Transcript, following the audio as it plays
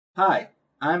Hi,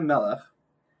 I'm Melech.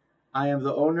 I am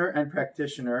the owner and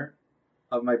practitioner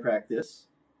of my practice.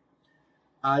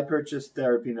 I purchased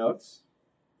TherapyNotes.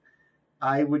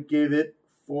 I would give it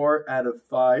 4 out of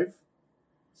 5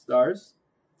 stars.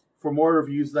 For more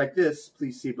reviews like this,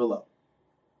 please see below.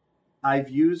 I've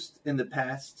used in the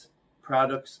past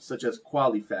products such as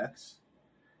Qualifax,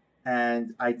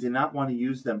 and I did not want to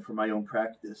use them for my own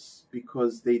practice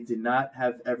because they did not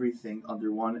have everything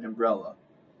under one umbrella.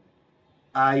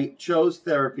 I chose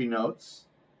TherapyNotes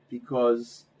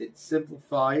because it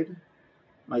simplified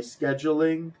my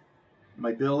scheduling,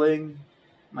 my billing,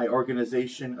 my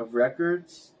organization of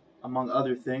records, among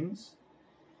other things.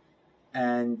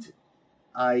 And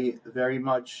I very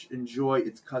much enjoy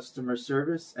its customer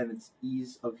service and its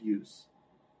ease of use.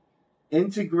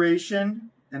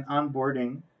 Integration and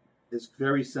onboarding is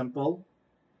very simple.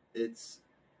 It's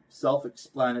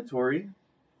self-explanatory,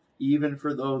 even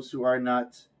for those who are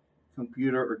not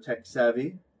computer or tech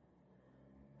savvy.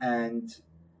 And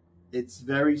it's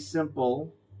very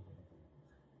simple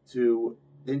to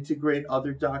integrate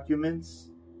other documents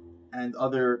and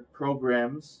other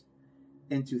programs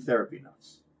into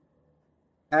TherapyNotes.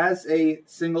 As a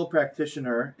single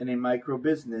practitioner in a micro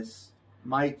business,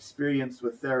 my experience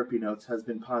with TherapyNotes has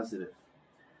been positive.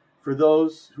 For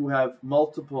those who have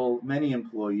many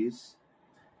employees,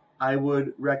 I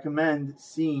would recommend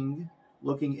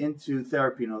looking into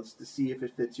TherapyNotes to see if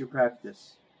it fits your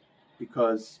practice,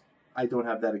 because I don't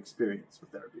have that experience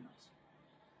with TherapyNotes.